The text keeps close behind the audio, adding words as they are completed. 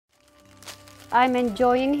I'm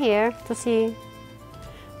enjoying here to see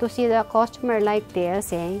the customer like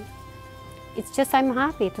this. It's just I'm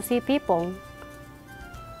happy to see people.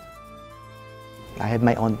 I have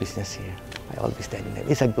my own business here. I always tell them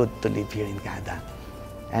it's a good to live here in Canada,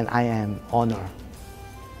 and I am honored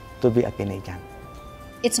to be a Canadian.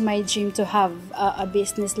 It's my dream to have a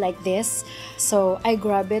business like this, so I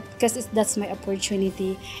grab it because that's my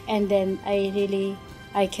opportunity, and then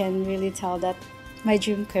I can really tell that my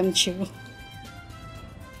dream came true.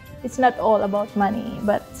 It's not all about money,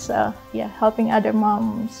 but yeah, helping other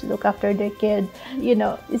moms look after their kid,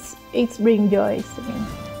 it's bring joy to me.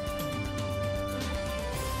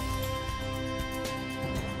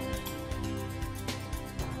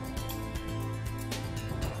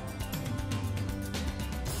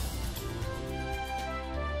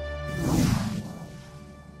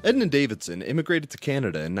 Edna Davidson immigrated to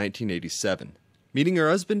Canada in 1987, meeting her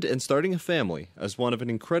husband and starting a family as one of an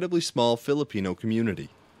incredibly small Filipino community.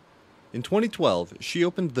 In 2012, she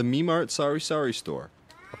opened the Me-Mart Sari Sari store,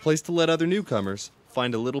 a place to let other newcomers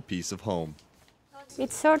find a little piece of home.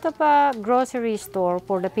 It's sort of a grocery store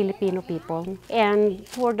for the Filipino people and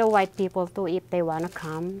for the white people too if they want to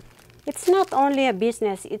come. It's not only a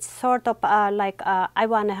business, it's sort of I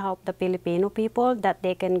want to help the Filipino people that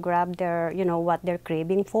they can grab their, what they're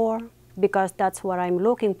craving for, because that's what I'm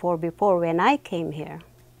looking for before when I came here.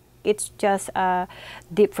 It's just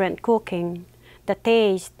different cooking, the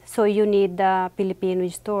taste, so you need the Filipino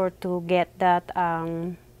store to get that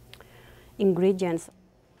ingredients.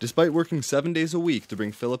 Despite working 7 days a week to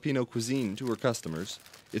bring Filipino cuisine to her customers,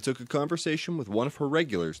 it took a conversation with one of her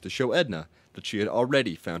regulars to show Edna that she had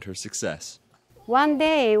already found her success. One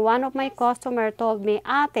day, one of my customers told me,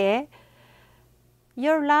 "Ate,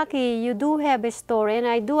 you're lucky you do have a store," and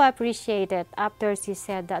I do appreciate it after she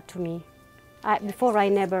said that to me. Before, I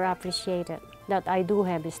never appreciated that I do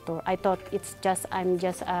have a store. I thought I'm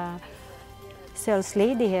just a sales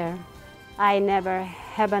lady here. I never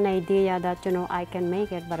have an idea that, I can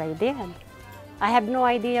make it, but I did. I have no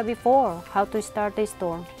idea before how to start a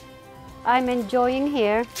store. I'm enjoying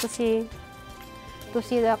here to see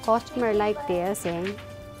the customer like this.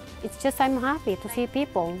 It's just I'm happy to see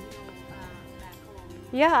people.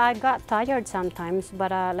 Yeah, I got tired sometimes,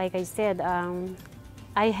 but like I said,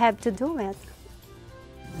 I have to do it.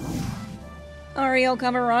 Ariel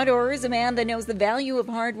Camarador is a man that knows the value of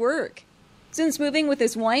hard work. Since moving with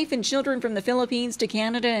his wife and children from the Philippines to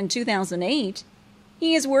Canada in 2008,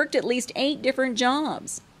 he has worked at least 8 different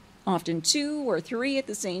jobs, often 2 or 3 at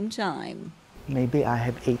the same time. Maybe I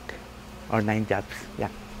have 8 or 9 jobs, yeah.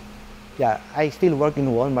 Yeah, I still work in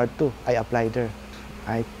Walmart too. I applied there.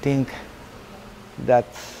 I think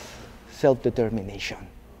that's self-determination.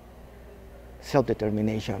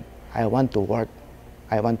 Self-determination. I want to work.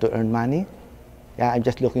 I want to earn money. Yeah, I'm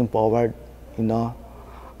just looking forward,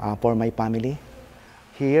 for my family.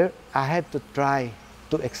 Here, I have to try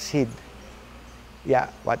to exceed,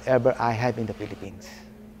 whatever I have in the Philippines.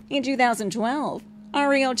 In 2012,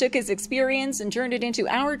 Ariel took his experience and turned it into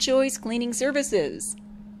Our Choice Cleaning Services,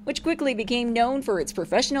 which quickly became known for its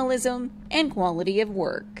professionalism and quality of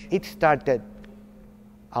work. It started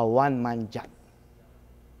a one-man job,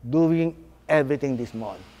 doing everything this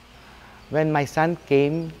mall. When my son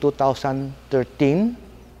came 2013,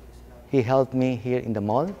 he helped me here in the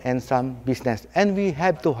mall and some business. And we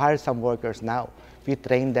have to hire some workers now. We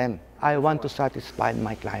train them. I want to satisfy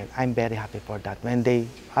my client. I'm very happy for that when they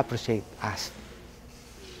appreciate us.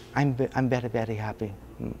 I'm very, very happy.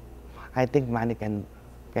 I think money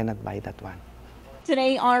cannot buy that one.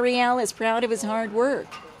 Today, Ariel is proud of his hard work,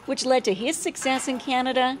 which led to his success in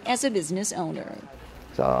Canada as a business owner.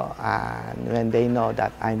 So when they know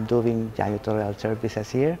that I'm doing janitorial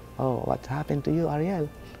services here, "Oh, what happened to you, Ariel?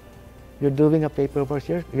 You're doing a paperwork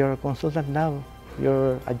here. You're a consultant now.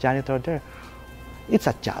 You're a janitor there." It's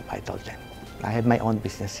a job, I told them. I have my own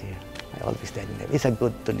business here. I always tell them it's a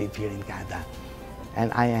good to live here in Canada.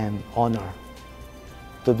 And I am honored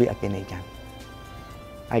to be a Canadian.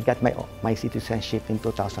 I got my citizenship in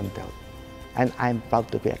 2012. And I'm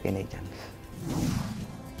proud to be a Canadian.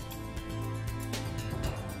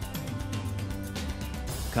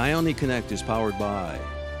 Kioni Connect is powered by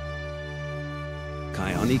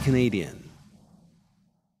Kioni Canadian,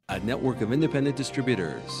 a network of independent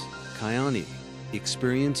distributors. Kioni,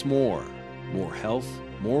 experience more health,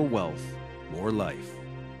 more wealth, more life.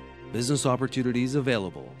 Business opportunities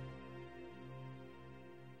available.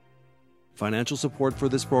 Financial support for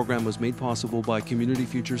this program was made possible by Community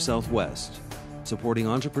Future Southwest, supporting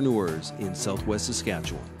entrepreneurs in Southwest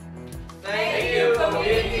Saskatchewan. Thank you,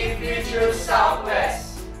 Community Future Southwest.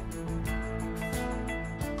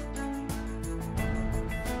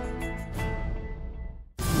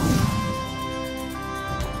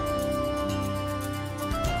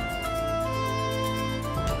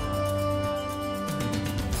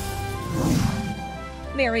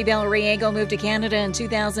 Mary Bell Riego moved to Canada in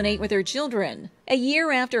 2008 with her children, a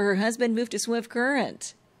year after her husband moved to Swift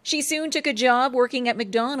Current. She soon took a job working at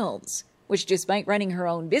McDonald's, which, despite running her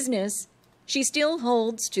own business, she still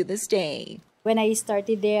holds to this day. When I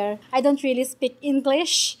started there, I don't really speak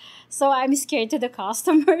English, so I'm scared to the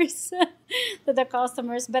customers,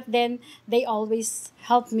 But then they always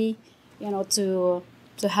help me, to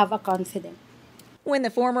have a confidence. When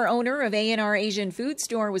the former owner of A&R Asian Food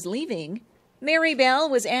Store was leaving, Mary Bell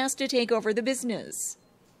was asked to take over the business.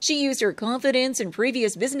 She used her confidence and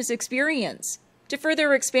previous business experience to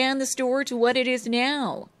further expand the store to what it is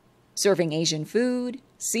now, serving Asian food,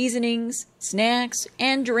 seasonings, snacks,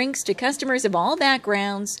 and drinks to customers of all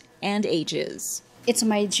backgrounds and ages. It's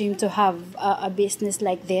my dream to have a business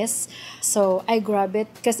like this, so I grab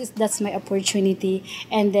it because that's my opportunity,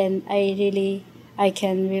 and then I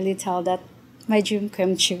can really tell that my dream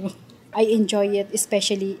came true. I enjoy it,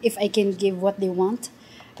 especially if I can give what they want,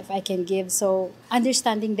 if I can give. So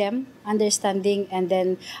understanding them, and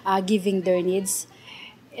then giving their needs,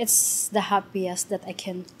 it's the happiest that I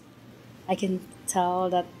can tell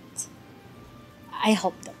that I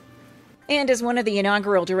help them. And as one of the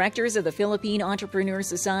inaugural directors of the Philippine Entrepreneurs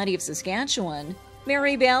Society of Saskatchewan,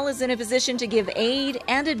 Mary Bell is in a position to give aid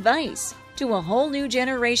and advice to a whole new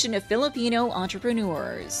generation of Filipino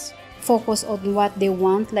entrepreneurs. Focus on what they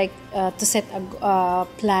want, like to set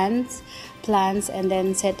plans, and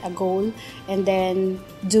then set a goal, and then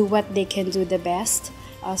do what they can do the best,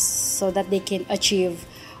 so that they can achieve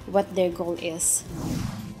what their goal is.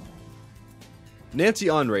 Nancy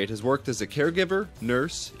Onrait has worked as a caregiver,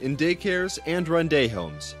 nurse, in daycares, and run day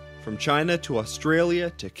homes, from China to Australia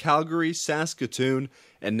to Calgary, Saskatoon,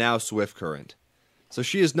 and now Swift Current. So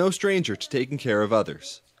she is no stranger to taking care of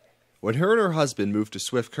others. When her and her husband moved to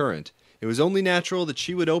Swift Current, it was only natural that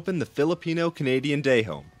she would open the Filipino-Canadian Day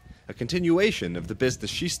Home, a continuation of the business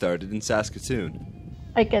she started in Saskatoon.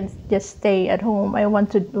 I can just stay at home. I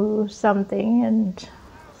want to do something and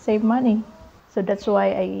save money. So that's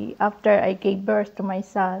why after I gave birth to my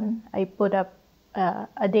son, I put up a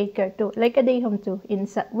daycare too, like a day home too.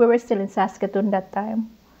 We were still in Saskatoon that time.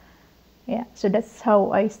 Yeah, so that's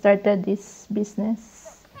how I started this business.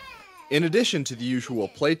 In addition to the usual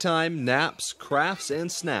playtime, naps, crafts,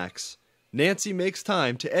 and snacks, Nancy makes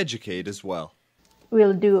time to educate as well.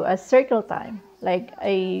 We'll do a circle time. Like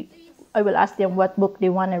I will ask them what book they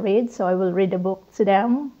want to read, so I will read a book to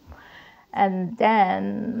them. And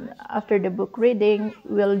then after the book reading,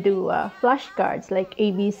 we'll do flashcards like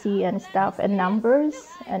ABC and stuff, and numbers,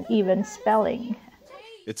 and even spelling.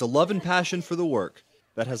 It's a love and passion for the work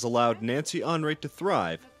that has allowed Nancy Onrait to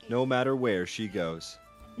thrive no matter where she goes.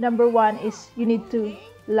 Number one is you need to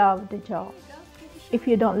love the job. If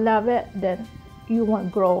you don't love it, then you won't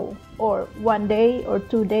grow. Or one day or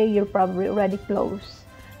 2 days, you're probably already close.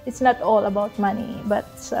 It's not all about money, but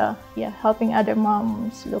helping other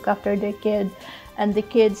moms look after their kid, and the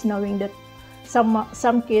kids knowing that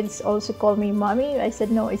some kids also call me mommy. I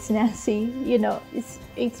said no, it's Nancy.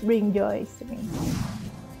 It's bring joy to me.